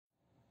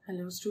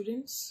Hello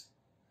students,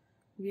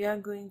 we are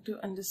going to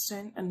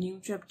understand a new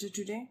chapter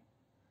today,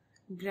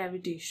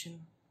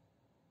 gravitation.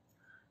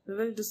 We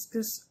will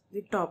discuss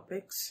the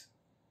topics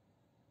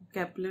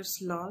Kepler's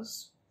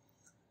laws,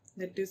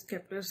 that is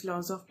Kepler's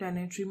laws of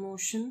planetary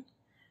motion.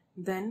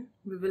 Then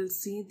we will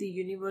see the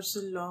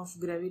universal law of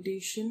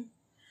gravitation,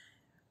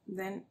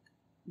 then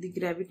the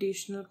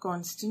gravitational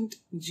constant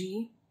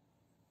g,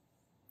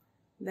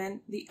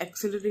 then the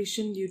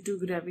acceleration due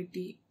to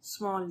gravity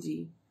small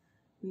g,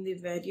 the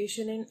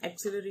variation in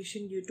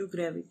acceleration due to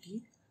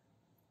gravity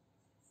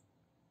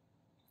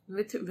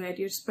with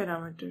various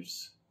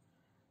parameters.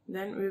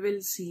 Then we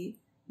will see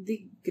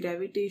the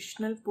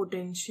gravitational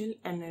potential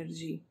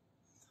energy,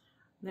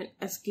 then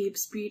escape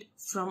speed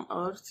from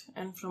Earth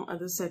and from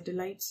other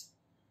satellites.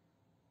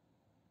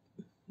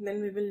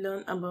 Then we will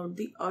learn about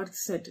the Earth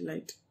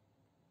satellite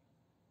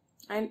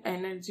and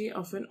energy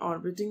of an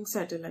orbiting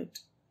satellite.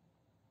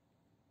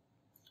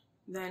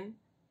 Then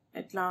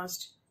at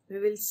last we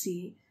will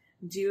see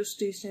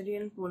geostationary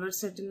and polar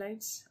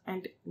satellites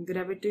and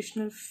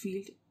gravitational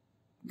field,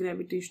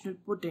 gravitational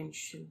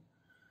potential.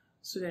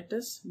 So let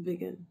us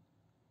begin.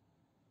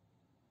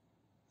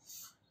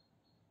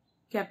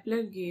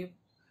 Kepler gave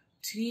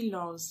 3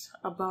 laws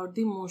about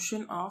the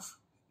motion of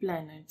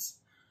planets.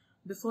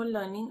 Before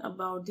learning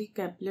about the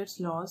Kepler's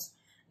laws,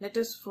 let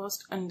us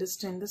first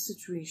understand the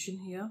situation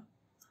here.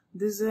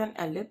 This is an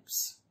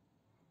ellipse.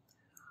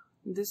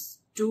 These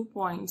 2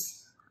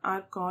 points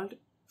are called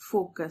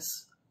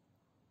focus.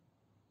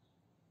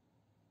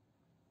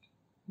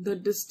 The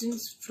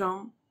distance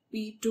from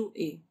P to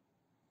A.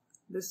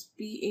 This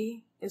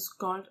PA is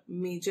called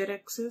major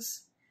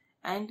axis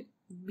and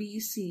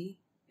BC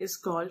is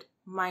called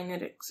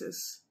minor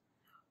axis.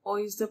 O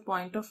is the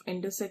point of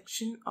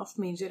intersection of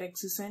major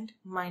axis and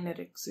minor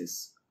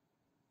axis.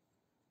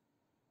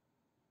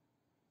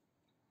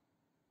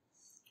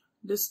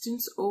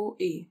 Distance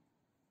OA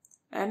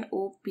and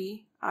OP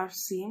are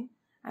same,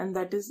 and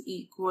that is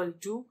equal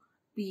to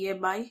PA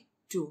by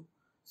 2.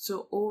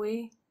 So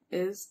OA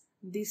is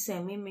the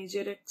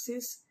semi-major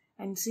axis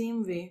and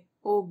same way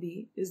OB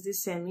is the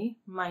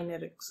semi-minor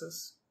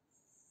axis.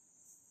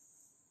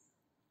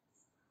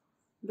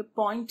 The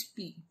point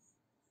P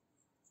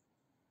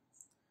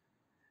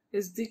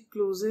is the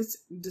closest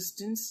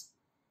distance.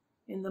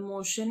 In the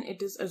motion,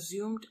 it is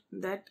assumed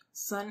that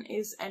Sun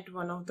is at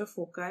one of the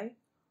foci.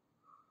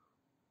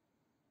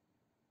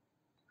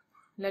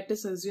 Let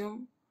us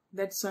assume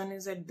that Sun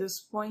is at this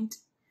point.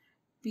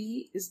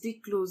 P is the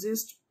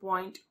closest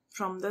point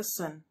from the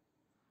Sun.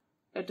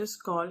 It is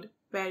called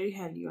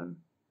perihelion.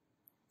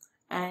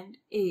 And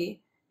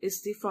A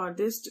is the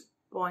farthest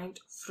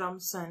point from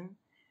Sun.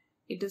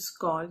 It is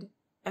called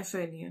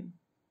aphelion.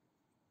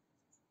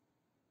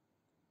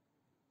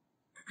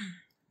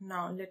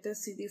 Now let us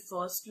see the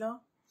first law.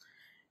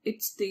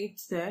 It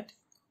states that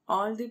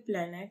all the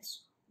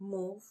planets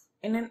move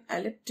in an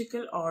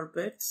elliptical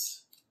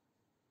orbits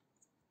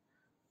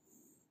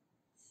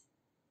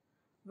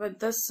with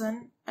the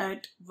Sun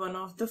at one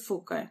of the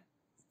foci.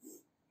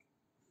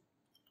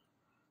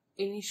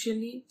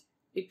 Initially,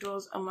 it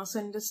was a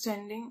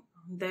misunderstanding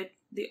that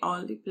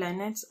all the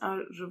planets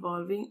are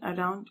revolving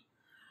around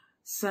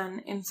Sun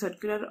in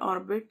circular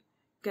orbit.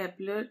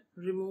 Kepler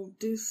removed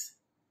this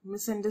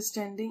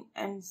misunderstanding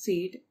and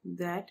said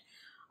that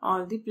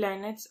all the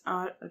planets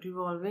are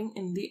revolving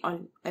in the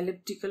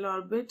elliptical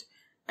orbit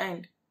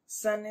and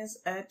Sun is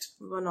at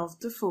one of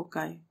the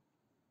foci.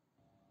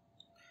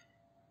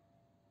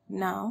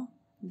 Now,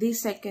 the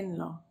second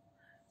law.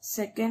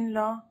 Second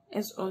law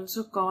is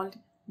also called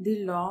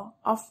the law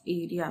of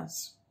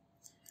areas.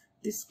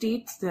 This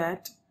states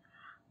that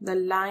the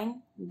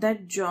line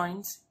that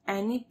joins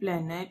any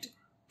planet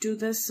to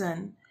the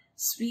Sun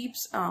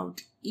sweeps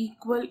out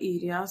equal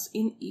areas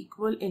in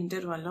equal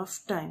interval of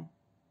time.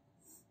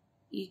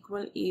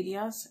 Equal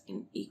areas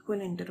in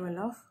equal interval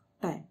of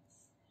time.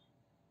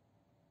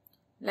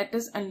 Let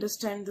us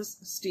understand this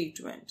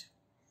statement.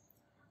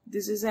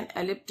 This is an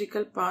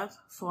elliptical path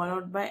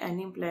followed by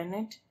any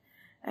planet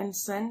and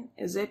Sun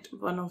is at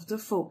one of the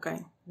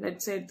foci.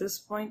 Let's say at this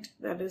point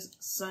that is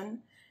Sun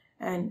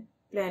and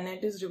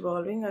planet is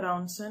revolving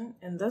around Sun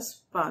in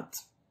this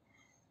path.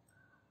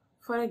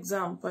 For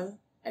example,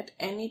 at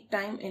any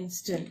time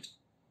instant,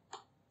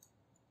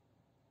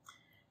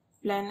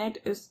 planet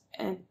is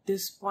at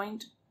this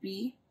point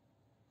P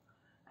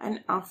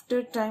and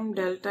after time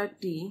delta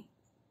t,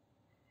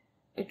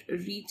 it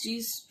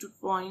reaches to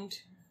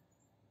point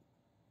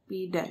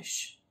P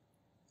dash.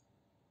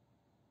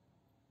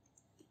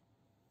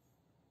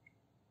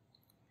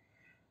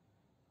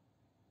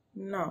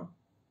 Now,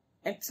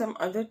 at some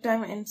other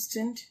time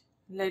instant,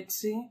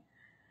 let's say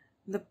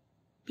the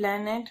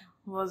planet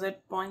was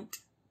at point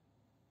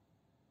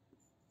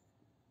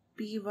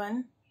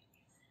P1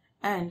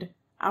 and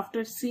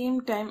after same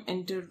time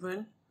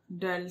interval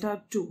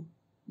delta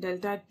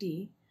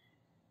t,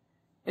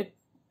 it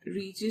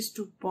reaches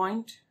to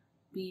point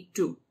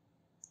P2.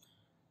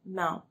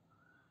 Now,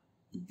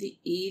 the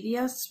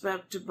area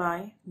swept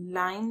by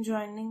line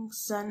joining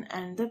Sun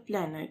and the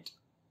planet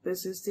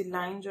This is the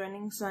line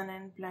joining Sun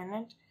and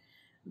planet.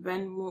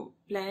 When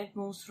planet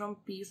moves from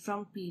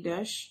P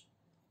dash,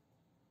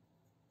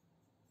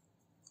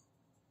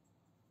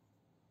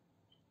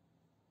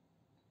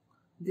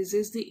 this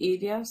is the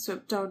area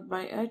swept out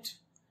by it,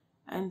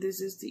 and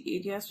this is the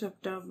area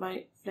swept out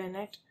by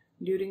planet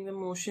during the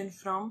motion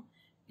from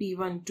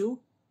P1 to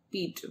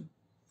P2.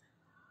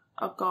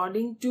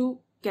 According to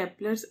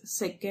Kepler's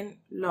second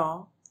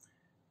law,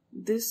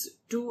 these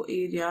two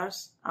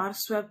areas are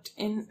swept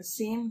in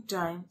same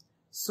time,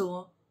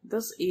 so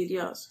these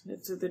areas,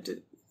 let's say that is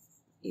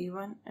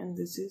A1 and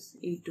this is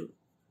A2,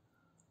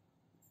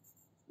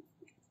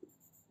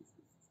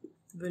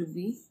 will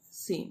be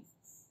same.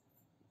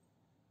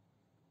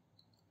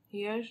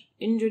 Here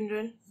in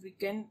general we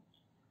can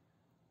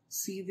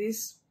see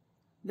this,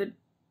 that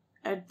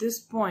at this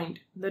point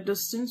the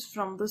distance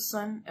from the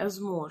Sun is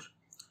more,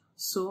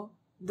 so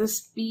the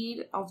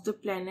speed of the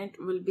planet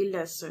will be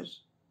lesser,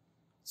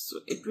 so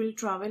it will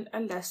travel a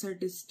lesser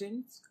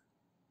distance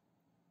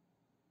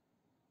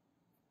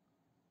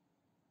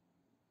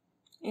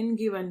in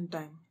given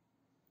time.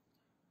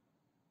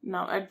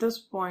 Now at this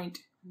point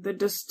the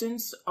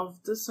distance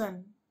of the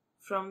Sun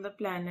from the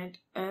planet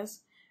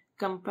is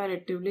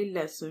comparatively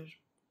lesser,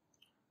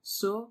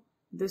 so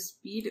the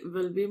speed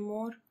will be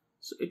more,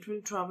 so it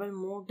will travel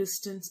more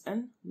distance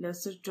in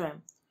lesser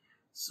time.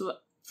 So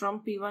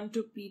from P1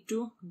 to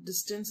P2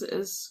 distance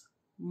is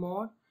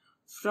more,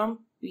 from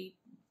P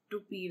to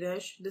P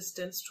dash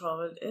distance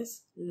traveled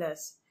is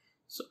less,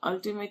 so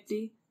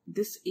ultimately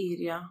this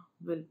area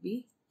will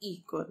be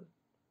equal.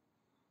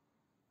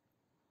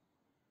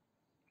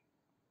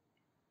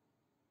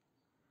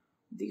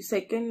 The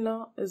second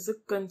law is the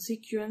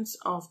consequence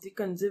of the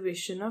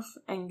conservation of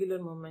angular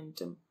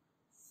momentum.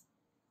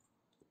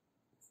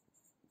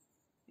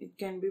 It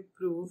can be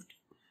proved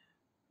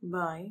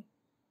by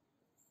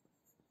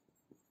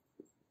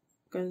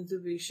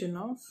conservation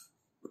of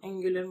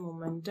angular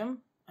momentum.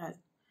 And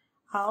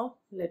how?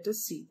 Let us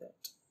see that.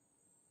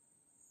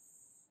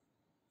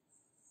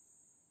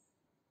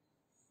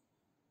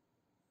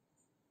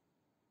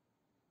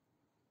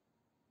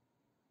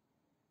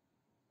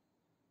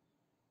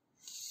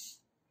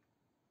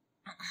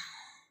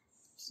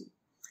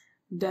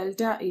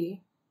 Delta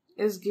A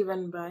is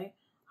given by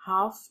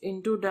half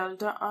into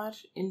delta R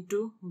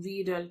into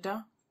V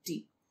delta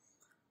T,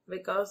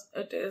 because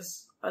it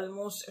is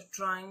almost a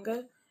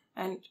triangle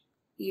and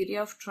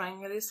area of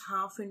triangle is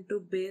half into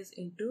base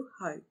into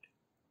height.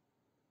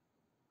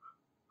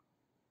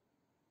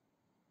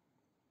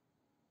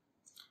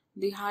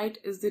 The height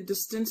is the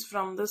distance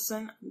from the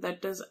Sun,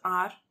 that is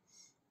R,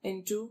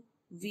 into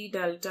V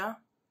delta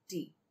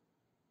T.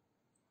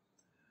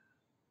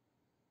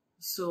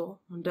 So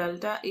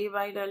delta A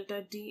by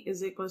delta T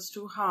is equals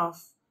to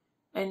half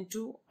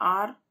into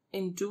R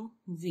into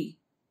V.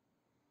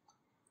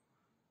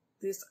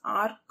 This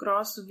R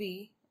cross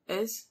V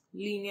is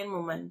linear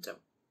momentum.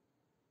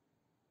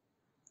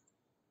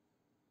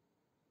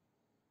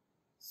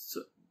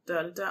 So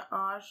delta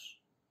R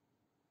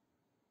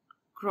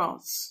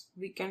cross,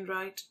 we can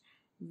write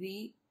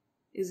V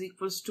is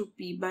equals to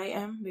P by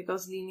M,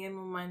 because linear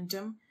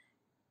momentum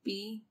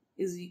P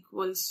is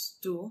equals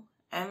to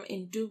M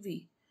into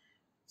V.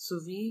 So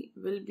V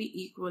will be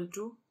equal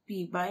to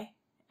P by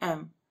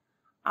M.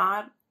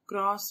 R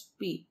cross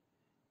P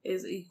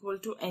is equal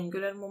to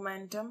angular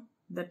momentum,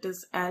 that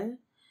is L.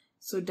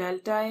 So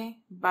delta A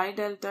by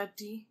delta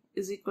T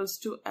is equals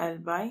to L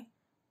by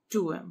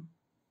 2M,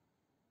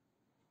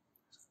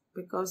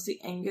 because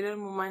the angular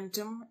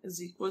momentum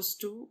is equals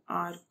to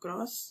R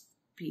cross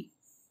P.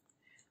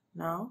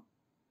 Now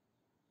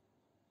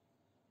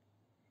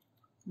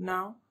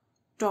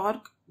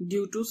torque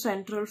due to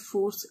central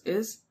force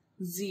is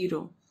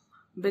 0,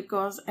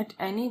 because at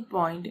any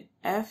point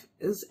F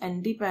is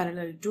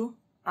anti-parallel to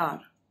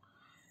R.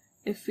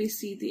 If we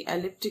see the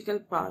elliptical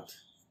path,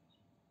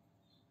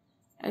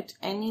 at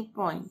any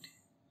point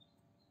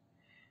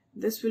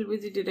this will be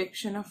the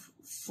direction of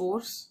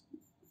force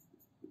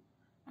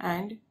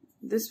and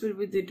this will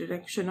be the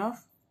direction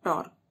of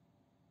torque.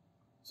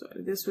 So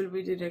this will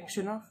be the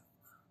direction of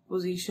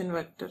position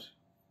vector.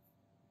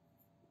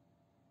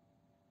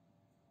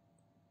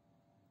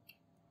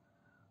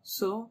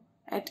 So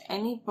at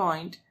any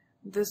point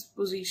this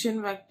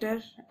position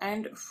vector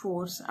and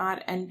force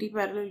are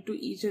anti-parallel to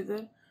each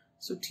other,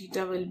 so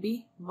theta will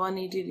be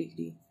 180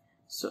 degree.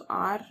 So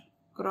R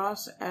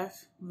cross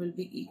F will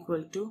be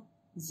equal to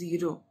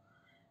 0.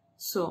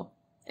 So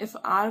if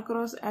R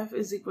cross F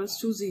is equals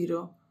to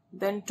 0,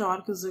 then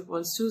torque is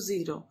equals to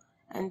 0,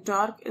 and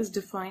torque is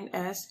defined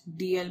as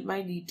dl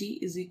by dt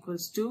is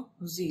equals to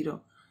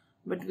 0.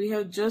 But we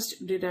have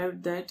just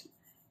derived that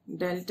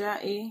delta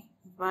A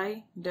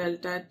by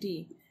delta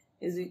T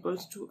is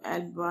equals to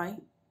L by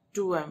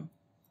 2M.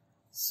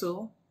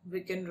 So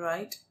we can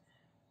write,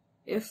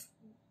 if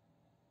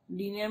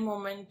linear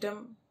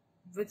momentum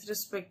with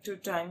respect to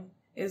time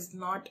is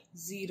not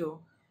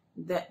 0,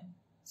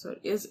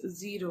 is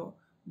 0,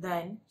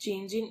 then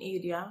change in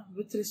area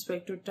with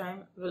respect to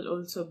time will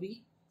also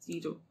be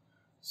 0.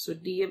 So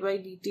dA by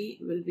dt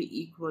will be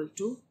equal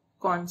to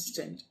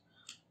constant.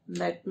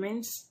 That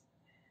means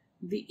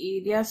the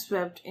area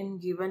swept in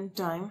given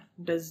time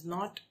does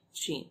not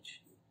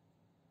change.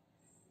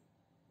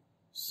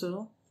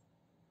 So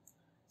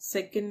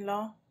second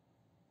law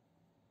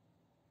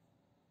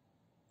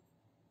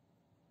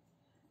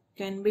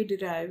can be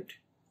derived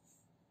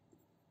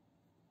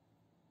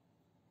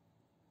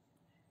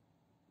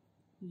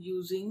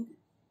using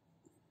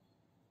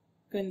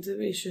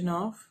conservation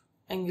of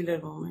angular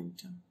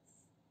momentum.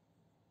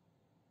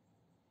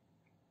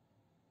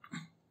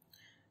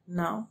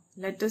 Now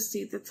let us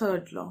see the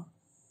third law.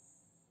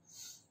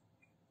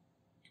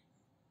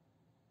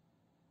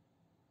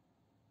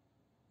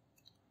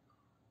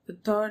 The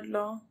third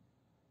law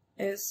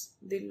is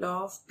the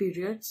law of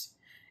periods.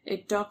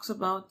 It talks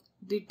about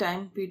the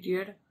time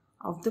period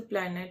of the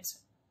planets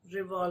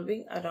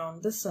revolving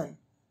around the sun.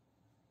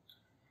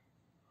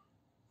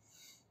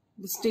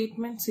 The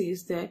statement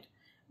says that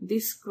the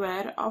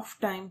square of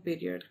time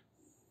period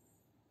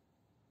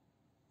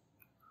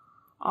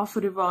of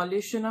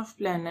revolution of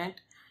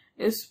planet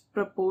is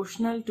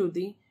proportional to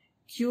the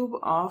cube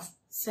of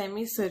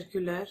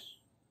semicircular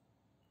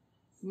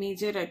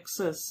major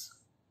axis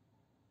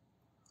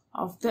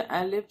of the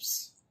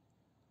ellipse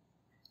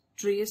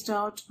traced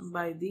out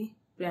by the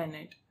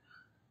planet.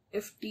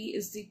 If t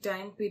is the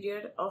time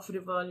period of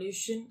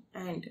revolution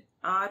and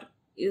r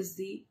is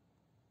the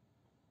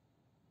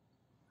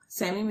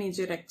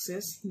semi-major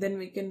axis, then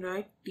we can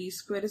write t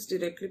square is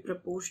directly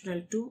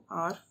proportional to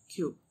r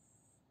cube.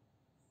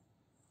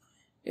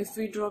 If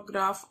we draw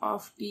graph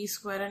of t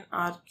square and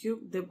r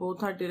cube, they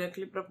both are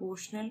directly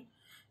proportional,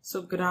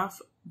 so graph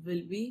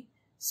will be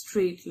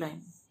straight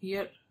line.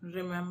 Here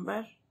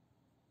remember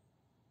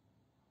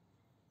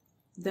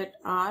that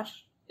r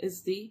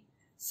is the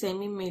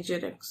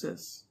semi-major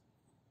axis.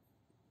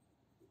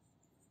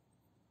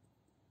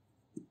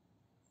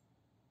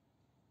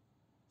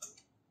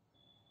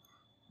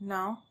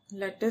 Now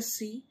let us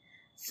see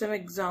some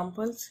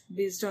examples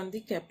based on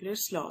the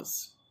Kepler's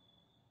laws.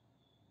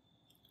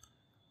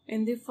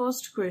 In the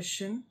first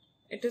question,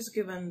 it is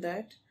given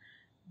that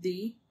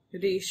the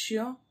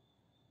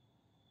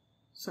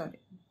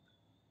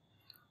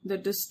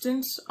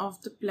distance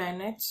of the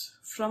planets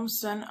from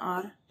Sun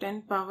are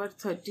 10 power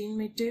 13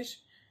 meters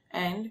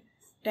and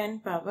 10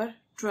 power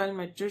 12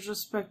 meters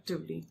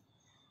respectively.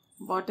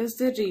 What is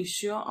the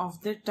ratio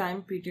of the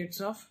time periods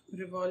of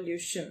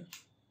revolution?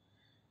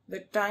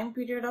 The time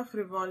period of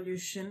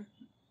revolution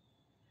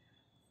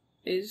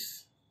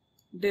is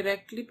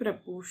directly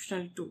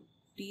proportional to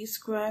t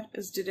square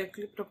is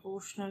directly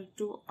proportional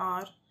to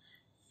r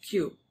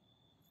cube.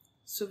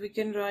 So we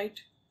can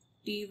write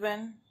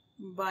t1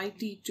 by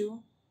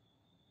t2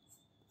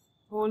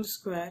 whole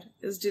square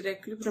is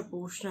directly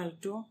proportional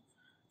to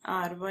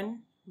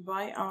r1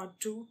 by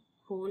r2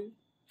 whole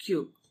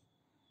cube.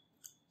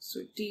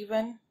 So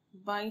t1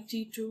 by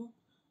t2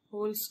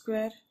 whole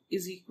square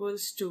is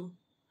equals to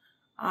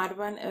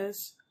r1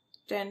 is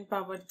 10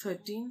 power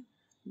 13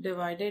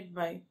 divided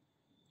by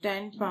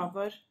 10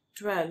 power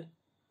 12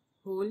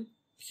 whole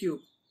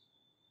cube.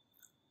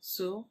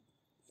 So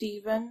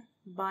t1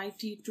 by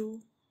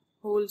t2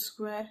 whole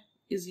square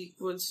is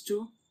equals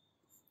to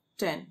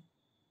 10.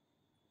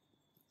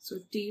 So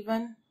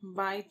t1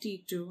 by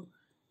t2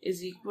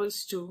 is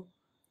equals to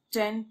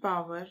 10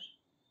 power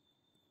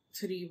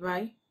 3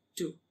 by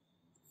 2.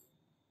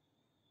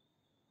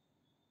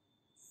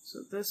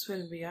 So this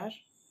will be our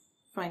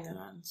final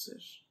answer.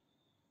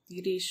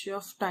 The ratio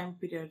of time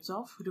periods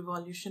of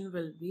revolution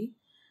will be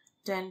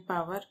 10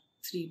 power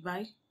 3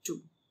 by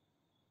 2.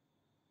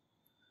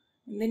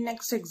 In the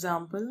next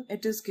example,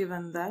 it is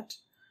given that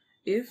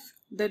if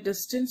the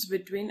distance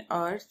between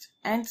Earth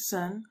and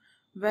Sun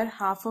were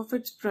half of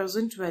its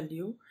present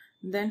value,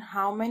 then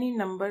how many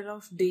number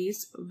of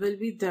days will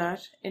be there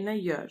in a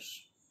year?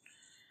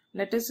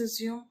 Let us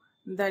assume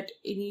that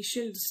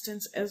initial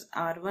distance is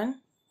r1.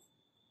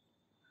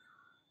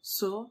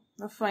 So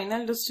the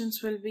final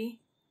distance will be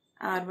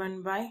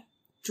r1 by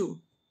 2.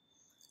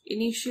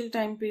 Initial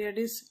time period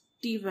is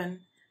t1.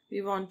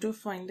 We want to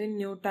find the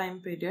new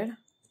time period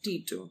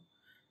t2.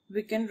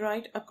 We can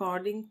write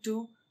according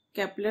to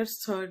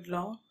Kepler's third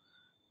law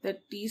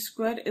that t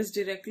square is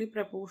directly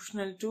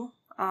proportional to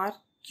r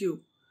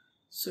cube.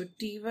 So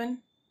t1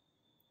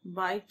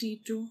 by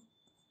t2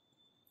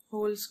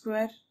 whole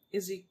square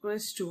is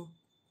equals to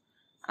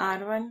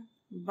r1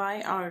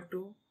 by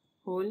r2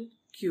 whole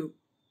cube.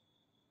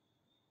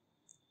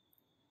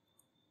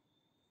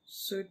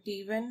 So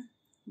t1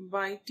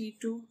 by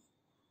t2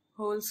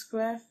 whole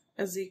square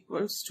is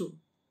equals to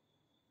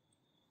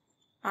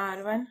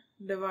r1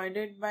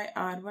 divided by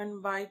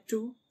r1 by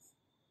 2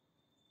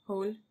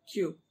 whole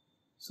cube.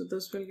 So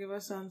this will give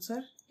us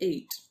answer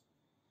 8.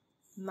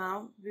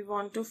 Now we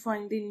want to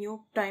find the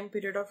new time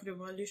period of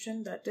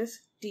revolution, that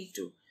is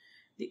t2.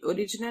 The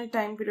original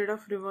time period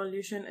of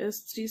revolution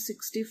is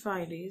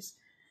 365 days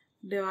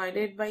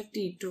divided by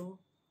t2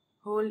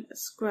 whole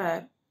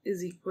square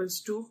is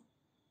equals to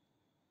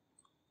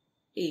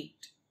 8.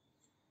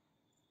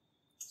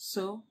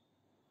 So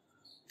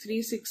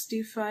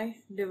 365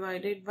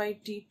 divided by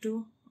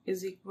T2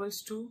 is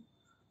equals to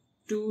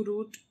 2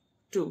 root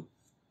 2.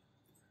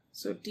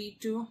 So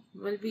T2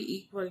 will be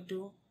equal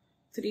to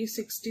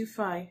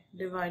 365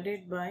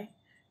 divided by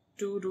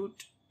 2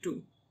 root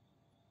 2.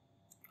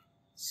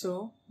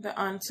 So the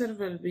answer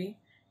will be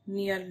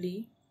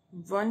nearly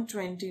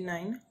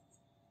 129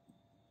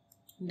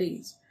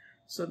 days.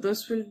 So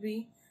this will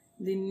be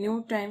the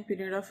new time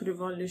period of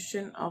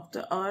revolution of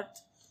the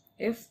earth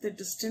if the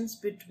distance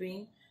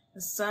between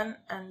the sun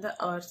and the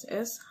earth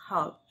is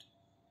halved.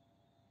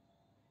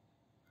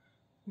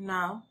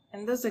 Now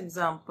in this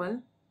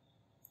example,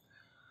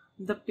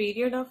 the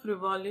period of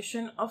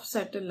revolution of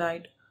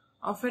satellite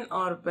of an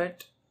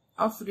orbit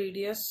of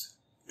radius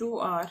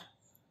 2r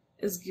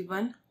is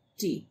given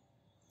t.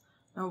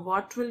 Now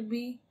what will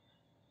be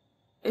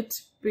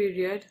its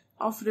period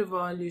of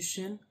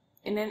revolution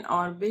in an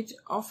orbit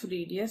of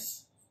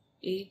radius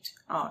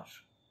 8r?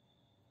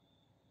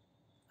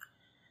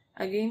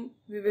 Again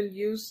we will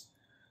use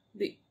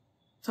the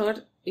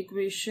third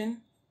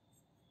equation,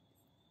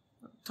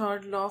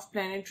 third law of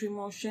planetary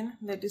motion,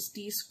 that is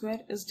t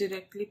square is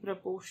directly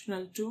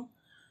proportional to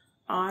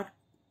r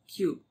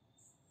cube.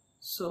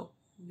 So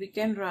we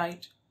can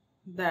write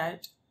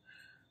that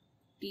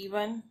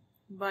t1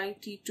 by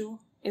t2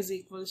 is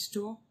equals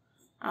to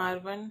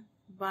r1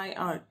 by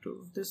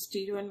r2. This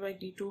t1 by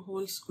t2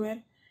 whole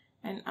square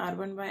and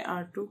r1 by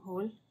r2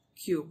 whole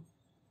cube.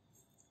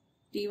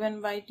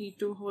 t1 by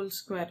t2 whole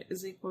square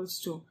is equals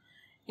to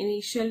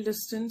initial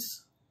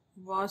distance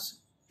was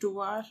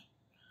 2r,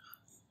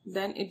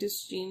 then it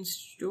is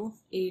changed to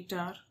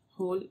 8r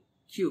whole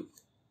cube.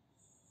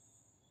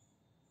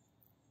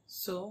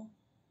 So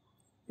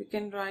we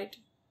can write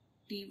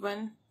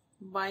t1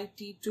 by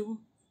t2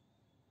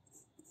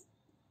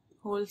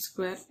 whole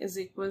square is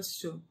equals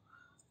to,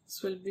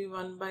 this will be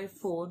 1 by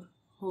 4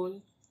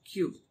 whole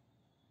cube.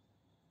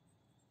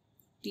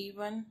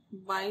 t1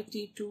 by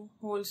t2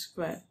 whole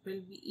square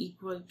will be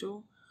equal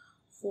to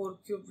 4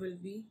 cube will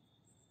be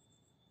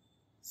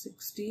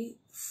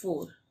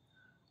 64.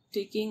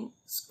 Taking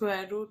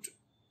square root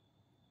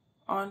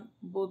on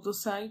both the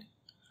side,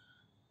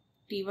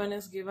 t1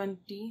 is given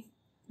t,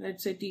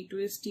 let's say t2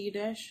 is t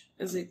dash,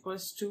 is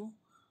equals to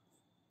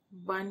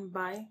 1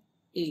 by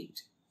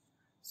 8.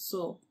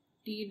 So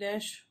t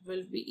dash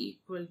will be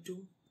equal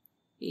to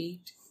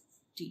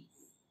 8t.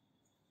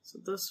 So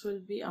this will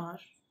be our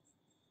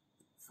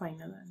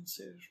final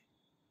answer.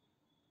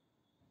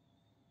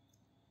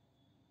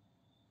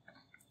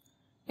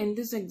 In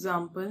this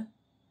example,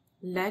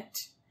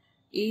 let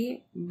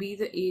A be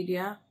the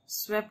area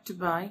swept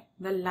by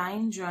the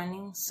line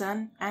joining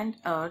Sun and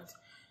Earth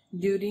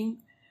during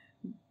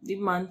the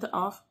month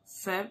of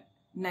Feb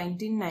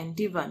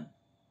 1991.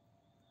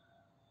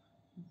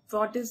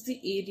 What is the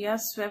area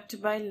swept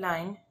by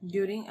line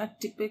during a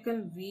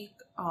typical week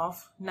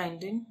of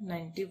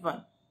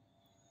 1991?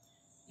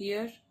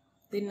 Here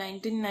the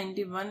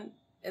 1991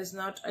 is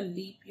not a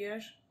leap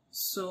year,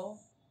 so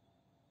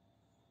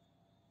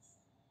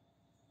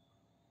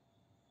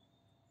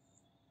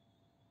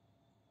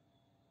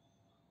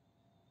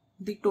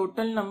the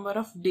total number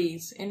of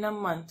days in a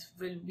month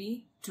will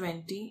be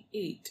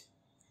 28.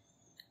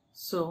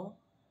 So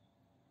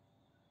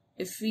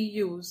if we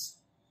use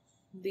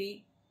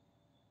the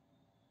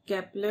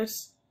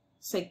Kepler's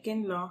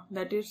second law,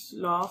 that is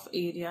law of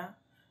area,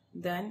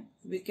 then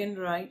we can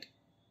write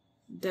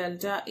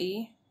delta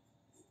A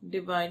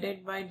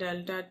divided by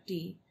delta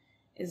T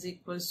is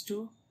equals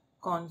to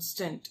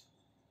constant.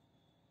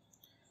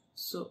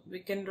 So we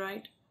can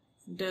write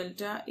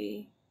delta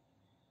A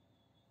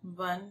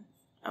 1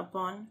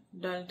 upon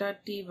delta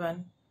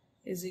T1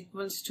 is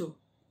equals to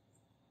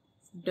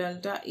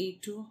delta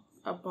A2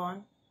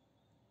 upon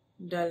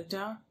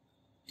delta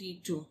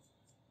T2.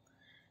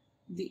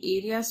 The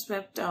area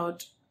swept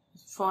out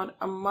for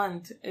a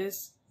month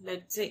is,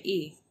 let's say,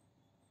 A,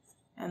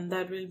 and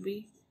that will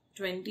be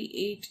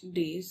 28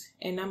 days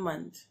in a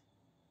month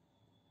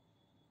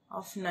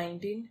of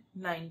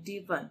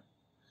 1991.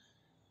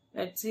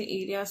 Let's say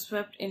area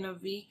swept in a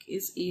week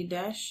is A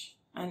dash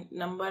and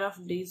number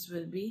of days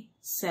will be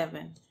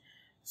 7.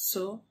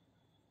 So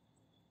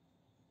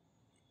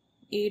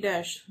A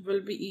dash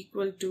will be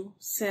equal to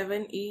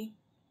 7A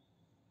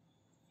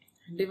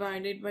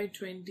divided by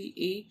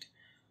 28.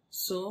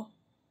 So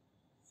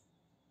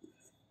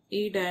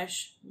A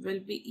dash will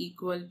be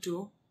equal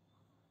to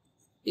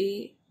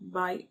A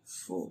by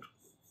 4.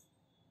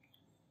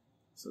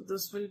 So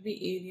this will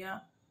be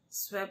area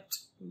swept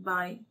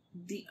by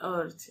the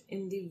earth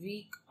in the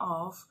week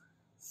of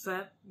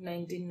Feb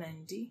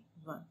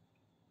 1991.